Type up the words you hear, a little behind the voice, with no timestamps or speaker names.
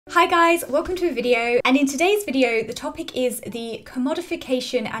Hi guys, welcome to a video, and in today's video the topic is the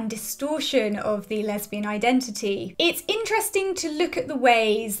commodification and distortion of the lesbian identity. It's interesting to look at the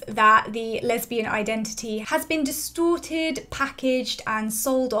ways that the lesbian identity has been distorted, packaged and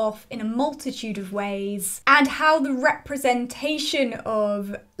sold off in a multitude of ways, and how the representation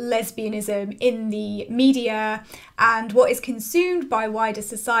of lesbianism in the media and what is consumed by wider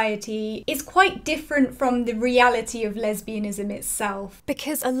society is quite different from the reality of lesbianism itself.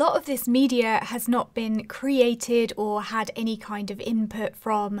 Because a lot of this media has not been created or had any kind of input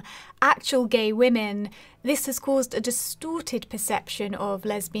from actual gay women, this has caused a distorted perception of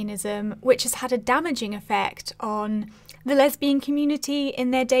lesbianism, which has had a damaging effect on the lesbian community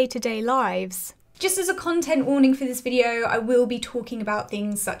in their day-to-day lives. Just as a content warning for this video, I will be talking about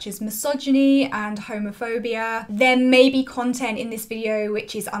things such as misogyny and homophobia. There may be content in this video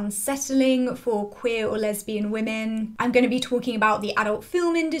which is unsettling for queer or lesbian women. I'm going to be talking about the adult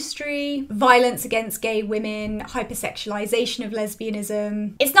film industry, violence against gay women, hyper-sexualisation of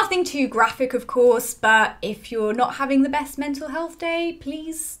lesbianism. It's nothing too graphic, of course, but if you're not having the best mental health day,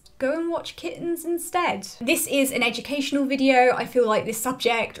 please go and watch Kittens instead. This is an educational video. I feel like this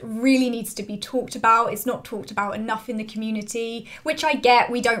subject really needs to be talked about. It's not talked about enough in the community, which I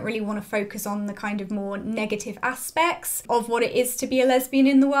get. We don't really want to focus on the kind of more negative aspects of what it is to be a lesbian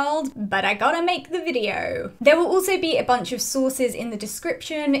in the world, but I gotta make the video. There will also be a bunch of sources in the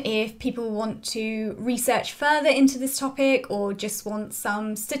description if people want to research further into this topic or just want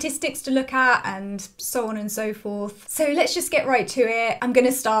some statistics to look at and so on and so forth. So let's just get right to it. I'm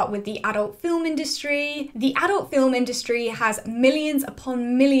gonna start with the adult film industry. The adult film industry has millions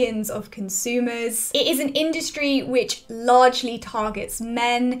upon millions of consumers. It is an industry which largely targets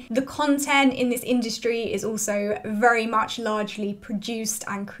men. The content in this industry is also very much largely produced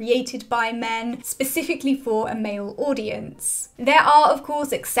and created by men, specifically for a male audience. There are, of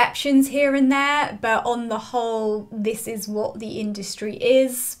course, exceptions here and there, but on the whole, this is what the industry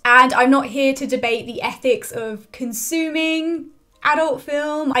is. And I'm not here to debate the ethics of consuming adult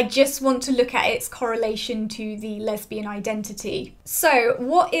film. I just want to look at its correlation to the lesbian identity. So,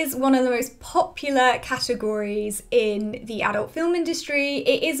 what is one of the most popular categories in the adult film industry?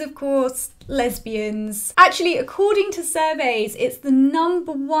 It is, of course, lesbians. Actually, according to surveys, it's the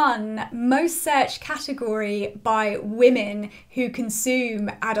 #1 most searched category by women who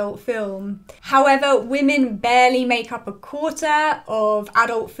consume adult film. However, women barely make up a quarter of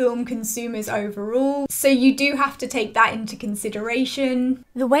adult film consumers overall, so you do have to take that into consideration.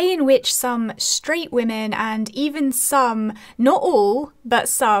 The way in which some straight women and even some, not all, but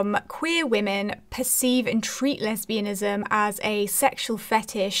some queer women perceive and treat lesbianism as a sexual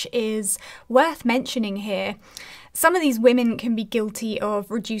fetish is worth mentioning here. Some of these women can be guilty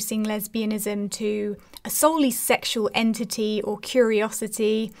of reducing lesbianism to a solely sexual entity or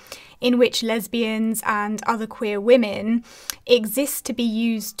curiosity in which lesbians and other queer women exist to be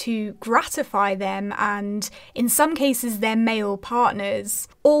used to gratify them and, in some cases, their male partners,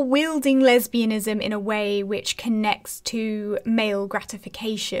 or wielding lesbianism in a way which connects to male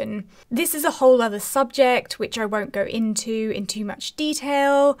gratification. This is a whole other subject which I won't go into in too much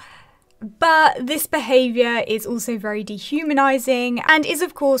detail. But this behaviour is also very dehumanising and is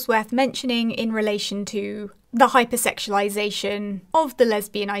of course worth mentioning in relation to the hyper-sexualisation of the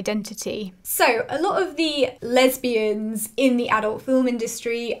lesbian identity. So, a lot of the lesbians in the adult film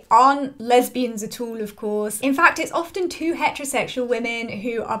industry aren't lesbians at all, of course. In fact, it's often two heterosexual women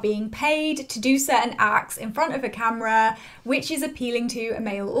who are being paid to do certain acts in front of a camera, which is appealing to a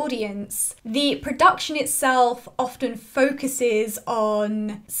male audience. The production itself often focuses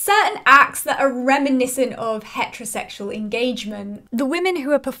on certain acts that are reminiscent of heterosexual engagement. The women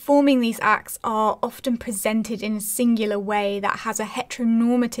who are performing these acts are often presented in a singular way that has a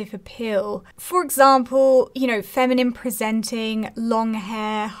heteronormative appeal. For example, feminine presenting, long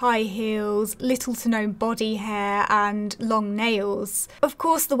hair, high heels, little to no body hair and long nails. Of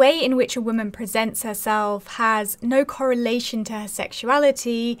course, the way in which a woman presents herself has no correlation to her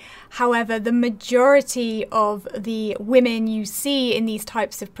sexuality. However, the majority of the women you see in these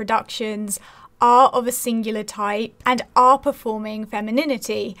types of productions are of a singular type and are performing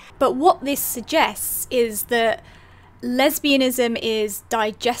femininity. But what this suggests is that lesbianism is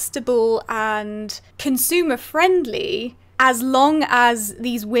digestible and consumer friendly as long as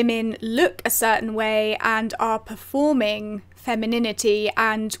these women look a certain way and are performing femininity,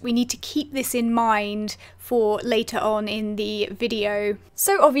 and we need to keep this in mind for later on in the video.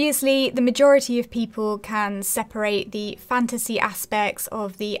 So obviously the majority of people can separate the fantasy aspects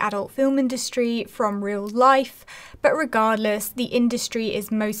of the adult film industry from real life, but regardless, the industry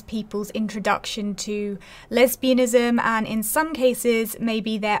is most people's introduction to lesbianism, and in some cases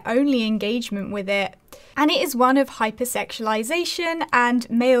maybe their only engagement with it. And it is one of hyper-sexualisation and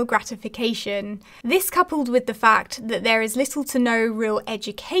male gratification. This, coupled with the fact that there is little to no real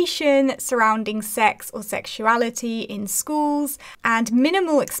education surrounding sex or sexuality in schools, and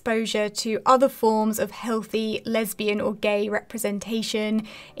minimal exposure to other forms of healthy lesbian or gay representation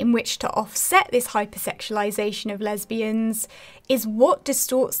in which to offset this hyper-sexualisation of lesbians, is what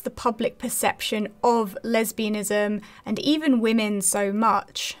distorts the public perception of lesbianism and even women so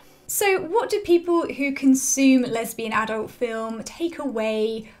much. So what do people who consume lesbian adult film take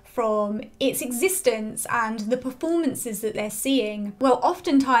away from its existence and the performances that they're seeing? Well,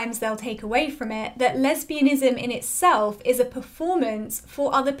 oftentimes they'll take away from it that lesbianism in itself is a performance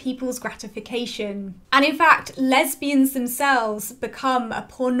for other people's gratification. And in fact, lesbians themselves become a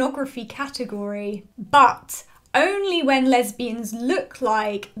pornography category, but only when lesbians look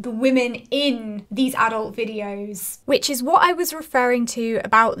like the women in these adult videos. Which is what I was referring to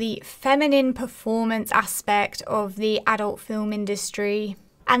about the feminine performance aspect of the adult film industry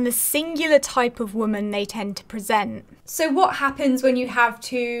and the singular type of woman they tend to present. So what happens when you have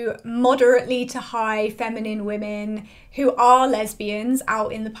two moderately to high feminine women who are lesbians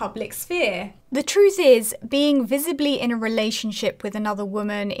out in the public sphere? The truth is, being visibly in a relationship with another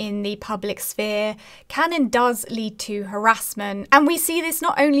woman in the public sphere can and does lead to harassment. And we see this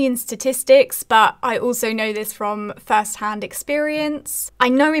not only in statistics, but I also know this from first-hand experience. I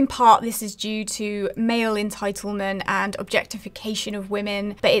know in part this is due to male entitlement and objectification of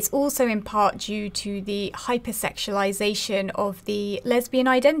women, but it's also in part due to the hypersexualization of the lesbian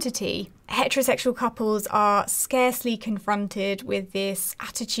identity. Heterosexual couples are scarcely confronted with this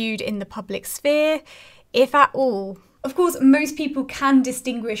attitude in the public sphere, if at all. Of course, most people can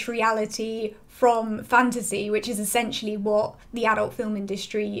distinguish reality from fantasy, which is essentially what the adult film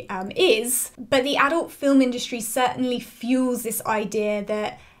industry is. But the adult film industry certainly fuels this idea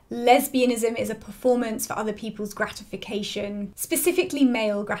that lesbianism is a performance for other people's gratification, specifically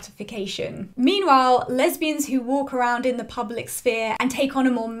male gratification. Meanwhile, lesbians who walk around in the public sphere and take on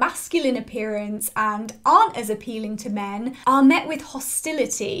a more masculine appearance and aren't as appealing to men are met with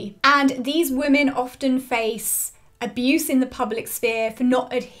hostility. And these women often face abuse in the public sphere for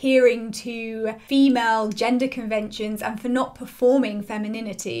not adhering to female gender conventions and for not performing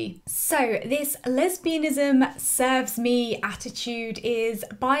femininity. So this lesbianism serves me attitude is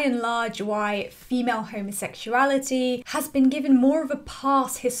by and large why female homosexuality has been given more of a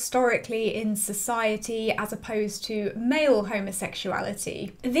pass historically in society as opposed to male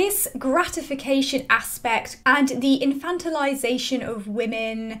homosexuality. This gratification aspect and the infantilization of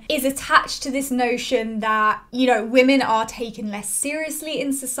women is attached to this notion that, you know, women are taken less seriously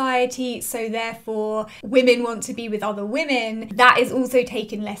in society, so therefore women want to be with other women. That is also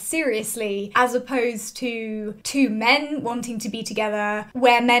taken less seriously, as opposed to two men wanting to be together,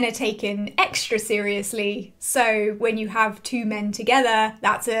 where men are taken extra seriously. So when you have two men together,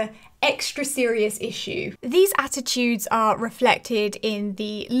 that's a extra serious issue. These attitudes are reflected in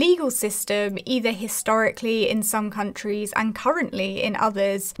the legal system, either historically in some countries and currently in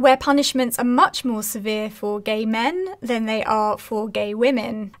others, where punishments are much more severe for gay men than they are for gay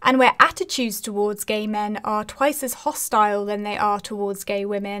women, and where attitudes towards gay men are twice as hostile than they are towards gay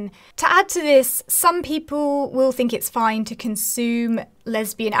women. To add to this, some people will think it's fine to consume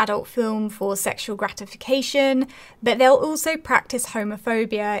lesbian adult film for sexual gratification, but they'll also practice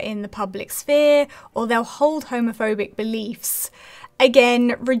homophobia in the public sphere, or they'll hold homophobic beliefs.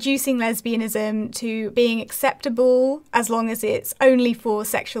 Again, reducing lesbianism to being acceptable as long as it's only for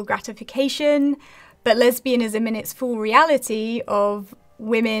sexual gratification, but lesbianism in its full reality of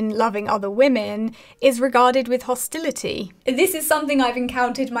women loving other women is regarded with hostility. This is something I've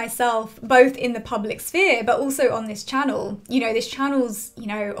encountered myself both in the public sphere but also on this channel. You know, this channel's,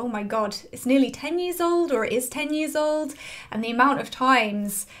 oh my god, it's nearly 10 years old, or it is 10 years old, and the amount of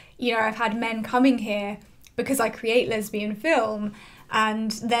times, I've had men coming here because I create lesbian film and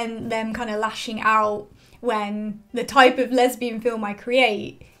then them kind of lashing out when the type of lesbian film I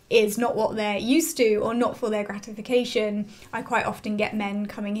create is not what they're used to or not for their gratification. I quite often get men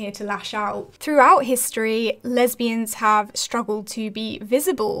coming here to lash out. Throughout history, lesbians have struggled to be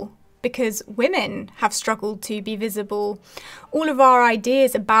visible because women have struggled to be visible. All of our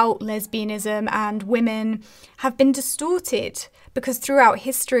ideas about lesbianism and women have been distorted because throughout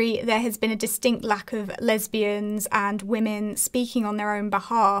history there has been a distinct lack of lesbians and women speaking on their own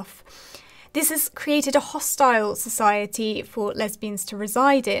behalf. This has created a hostile society for lesbians to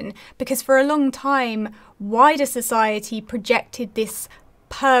reside in because for a long time, wider society projected this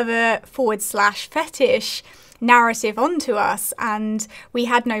pervert/fetish narrative onto us, and we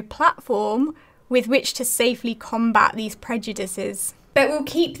had no platform with which to safely combat these prejudices. But we'll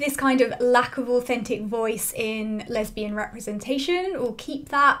keep this kind of lack of authentic voice in lesbian representation. We'll keep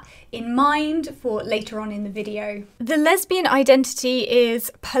that in mind for later on in the video. The lesbian identity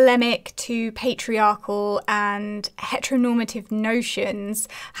is polemic to patriarchal and heteronormative notions.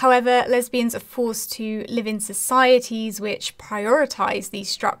 However, lesbians are forced to live in societies which prioritise these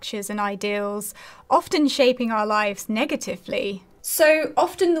structures and ideals, often shaping our lives negatively. So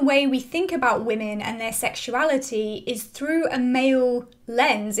often the way we think about women and their sexuality is through a male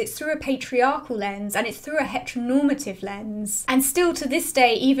lens, it's through a patriarchal lens, and it's through a heteronormative lens. And still to this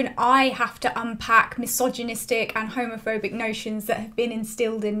day, even I have to unpack misogynistic and homophobic notions that have been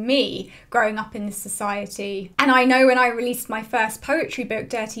instilled in me growing up in this society. And I know when I released my first poetry book,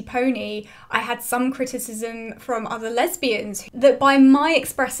 Dirty Pony, I had some criticism from other lesbians that by my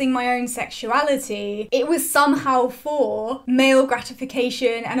expressing my own sexuality, it was somehow for male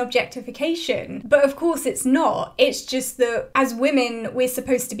gratification and objectification. But of course it's not. It's just that as women, we're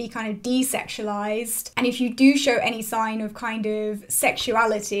supposed to be kind of desexualized, and if you do show any sign of kind of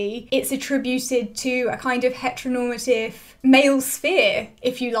sexuality, it's attributed to a kind of heteronormative male sphere,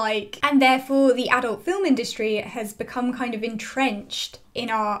 if you like, and therefore the adult film industry has become kind of entrenched in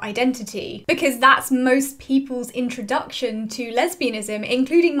our identity, because that's most people's introduction to lesbianism,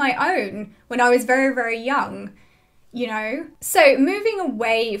 including my own when I was very, very young. You know? So moving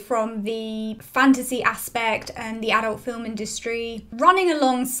away from the fantasy aspect and the adult film industry, running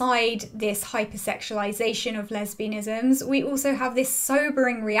alongside this hypersexualization of lesbianisms, we also have this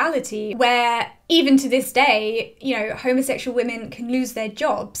sobering reality where even to this day, you know, homosexual women can lose their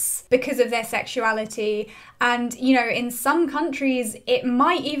jobs because of their sexuality. And, you know, in some countries, it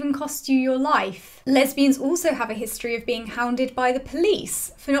might even cost you your life. Lesbians also have a history of being hounded by the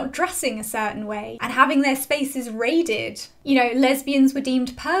police for not dressing a certain way and having their spaces raided. You know, lesbians were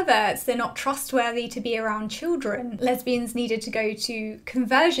deemed perverts. They're not trustworthy to be around children. Lesbians needed to go to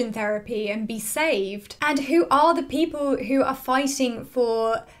conversion therapy and be saved. And who are the people who are fighting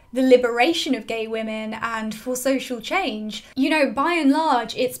for the liberation of gay women and for social change? You know, by and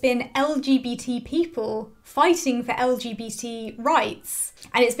large, it's been LGBT people fighting for LGBT rights.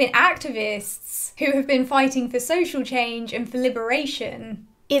 And it's been activists who have been fighting for social change and for liberation.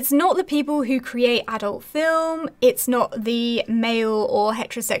 It's not the people who create adult film, it's not the male or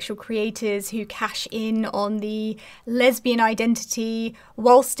heterosexual creators who cash in on the lesbian identity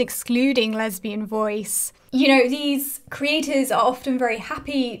whilst excluding lesbian voice. You know, these creators are often very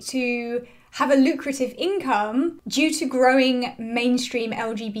happy to have a lucrative income due to growing mainstream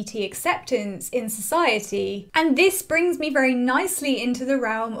LGBT acceptance in society. And this brings me very nicely into the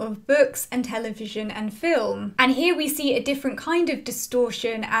realm of books and television and film. And here we see a different kind of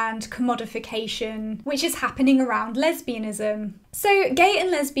distortion and commodification which is happening around lesbianism. So gay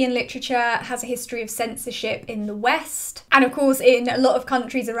and lesbian literature has a history of censorship in the West, and of course in a lot of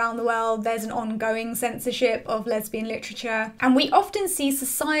countries around the world there's an ongoing censorship of lesbian literature, and we often see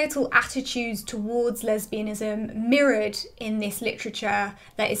societal attitudes towards lesbianism mirrored in this literature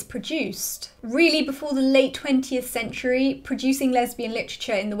that is produced. Really, before the late 20th century, producing lesbian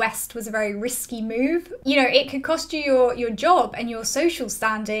literature in the West was a very risky move. You know, it could cost you your job and your social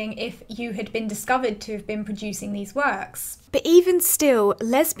standing if you had been discovered to have been producing these works. But even still,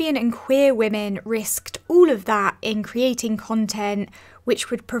 lesbian and queer women risked all of that in creating content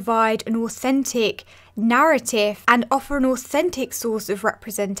which would provide an authentic narrative and offer an authentic source of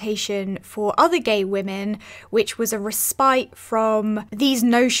representation for other gay women, which was a respite from these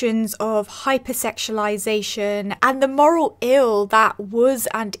notions of hypersexualization and the moral ill that was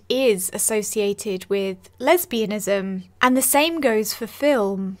and is associated with lesbianism. And the same goes for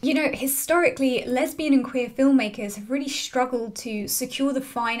film. You know, historically, lesbian and queer filmmakers have really struggled to secure the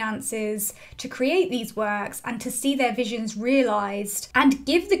finances to create these works and to see their visions realised and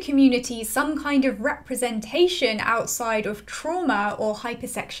give the community some kind of representation outside of trauma or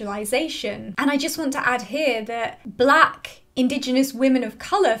hypersexualization. And I just want to add here that Black Indigenous women of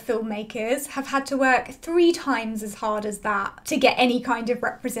colour filmmakers have had to work 3 times as hard as that to get any kind of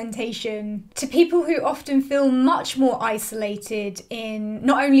representation, to people who often feel much more isolated in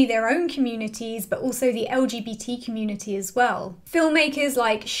not only their own communities but also the LGBT community as well. Filmmakers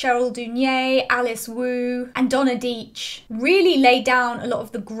like Cheryl Dunye, Alice Wu and Donna Deitch really laid down a lot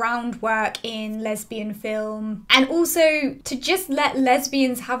of the groundwork in lesbian film, and also to just let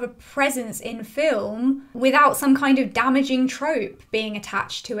lesbians have a presence in film without some kind of damaging trope being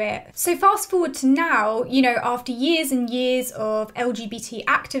attached to it. So fast forward to now, you know, after years and years of LGBT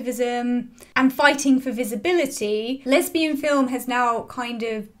activism and fighting for visibility, lesbian film has now kind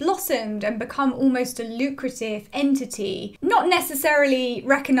of blossomed and become almost a lucrative entity, not necessarily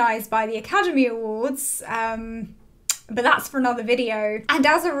recognised by the Academy Awards, but that's for another video. And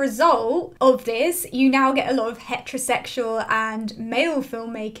as a result of this, you now get a lot of heterosexual and male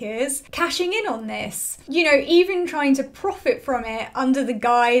filmmakers cashing in on this. You know, even trying to profit from it under the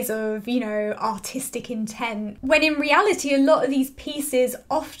guise of, you know, artistic intent. When in reality, a lot of these pieces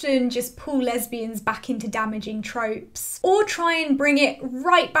often just pull lesbians back into damaging tropes. Or try and bring it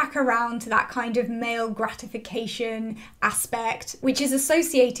right back around to that kind of male gratification aspect, which is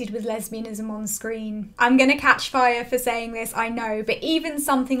associated with lesbianism on screen. I'm gonna catch fire for saying this, I know, but even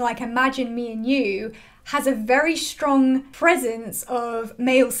something like Imagine Me and You has a very strong presence of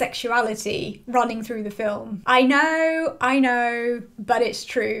male sexuality running through the film. I know, but it's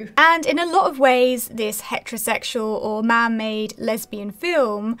true. And in a lot of ways, this heterosexual or man-made lesbian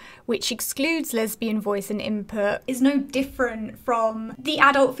film, which excludes lesbian voice and input, is no different from the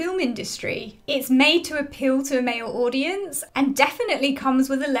adult film industry. It's made to appeal to a male audience and definitely comes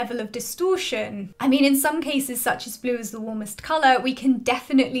with a level of distortion. I mean, in some cases, such as Blue is the Warmest Colour, we can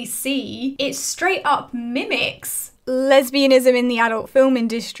definitely see it straight up mimics lesbianism in the adult film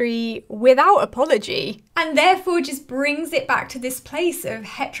industry without apology, and therefore just brings it back to this place of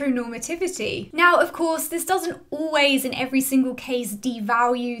heteronormativity. Now, of course, this doesn't always in every single case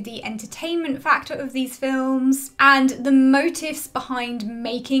devalue the entertainment factor of these films, and the motives behind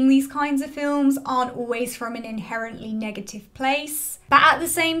making these kinds of films aren't always from an inherently negative place. But at the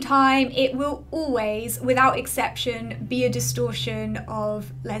same time, it will always, without exception, be a distortion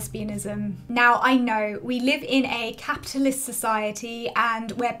of lesbianism. Now, I know we live in a capitalist society,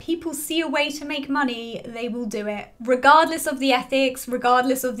 and where people see a way to make money, they will do it. Regardless of the ethics,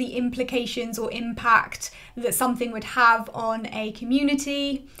 regardless of the implications or impact that something would have on a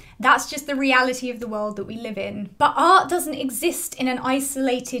community. That's just the reality of the world that we live in. But art doesn't exist in an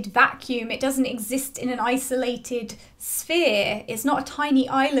isolated vacuum. It doesn't exist in an isolated sphere. It's not a tiny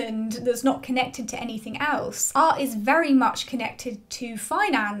island that's not connected to anything else. Art is very much connected to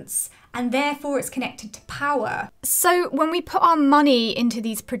finance, and therefore it's connected to power. So when we put our money into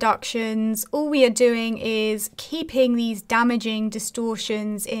these productions, all we are doing is keeping these damaging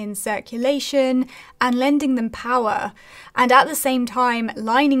distortions in circulation and lending them power, and at the same time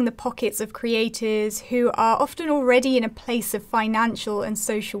lining the pockets of creators who are often already in a place of financial and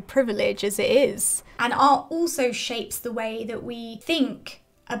social privilege as it is. And art also shapes the way that we think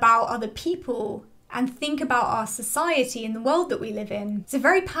about other people and think about our society and the world that we live in. It's a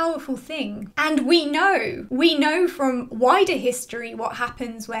very powerful thing. And we know from wider history what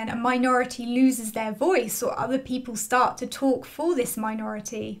happens when a minority loses their voice or other people start to talk for this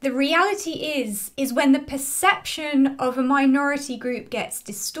minority. The reality is when the perception of a minority group gets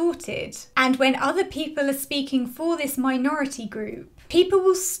distorted, and when other people are speaking for this minority group, people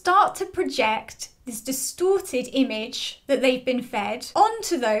will start to project this distorted image that they've been fed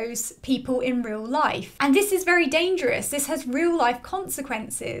onto those people in real life. And this is very dangerous. This has real life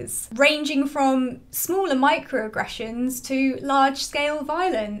consequences, ranging from smaller microaggressions to large scale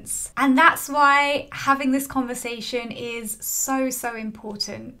violence. And that's why having this conversation is so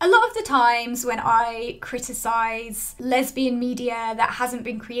important. A lot of the times when I criticize lesbian media that hasn't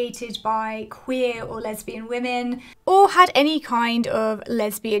been created by queer or lesbian women, or had any kind of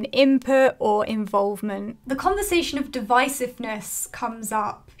lesbian input or involvement, the conversation of divisiveness comes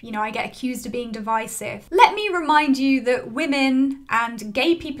up. You know, I get accused of being divisive. Let me remind you that women and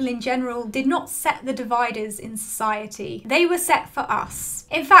gay people in general did not set the dividers in society. They were set for us.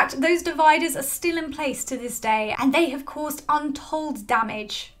 In fact, those dividers are still in place to this day, and they have caused untold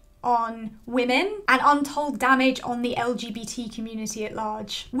damage on women and untold damage on the LGBT community at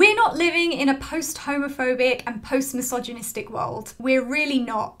large. We're not living in a post-homophobic and post-misogynistic world. We're really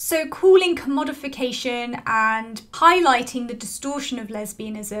not. So calling commodification and highlighting the distortion of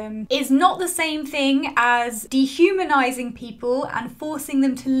lesbianism is not the same thing as dehumanizing people and forcing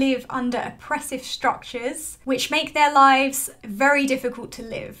them to live under oppressive structures which make their lives very difficult to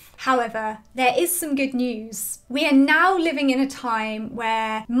live. However, there is some good news. We are now living in a time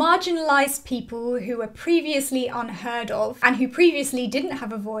where marginalized people who were previously unheard of and who previously didn't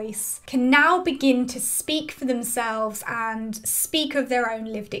have a voice can now begin to speak for themselves and speak of their own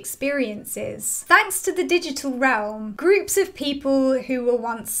lived experiences. Thanks to the digital realm, groups of people who were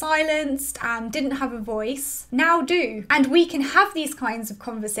once silenced and didn't have a voice now do. And we can have these kinds of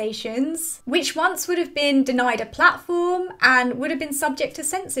conversations, which once would have been denied a platform and would have been subject to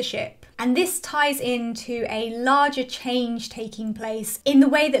censorship. And this ties into a larger change taking place in the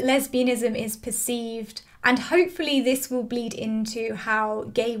way that lesbianism is perceived, and hopefully this will bleed into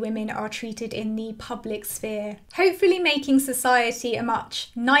how gay women are treated in the public sphere, hopefully making society a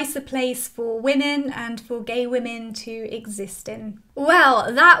much nicer place for women and for gay women to exist in.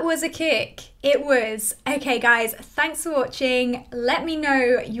 Well, that was a kick. It was. Okay guys, thanks for watching. Let me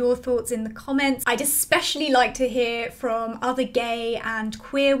know your thoughts in the comments. I'd especially like to hear from other gay and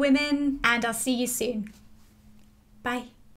queer women, and I'll see you soon. Bye.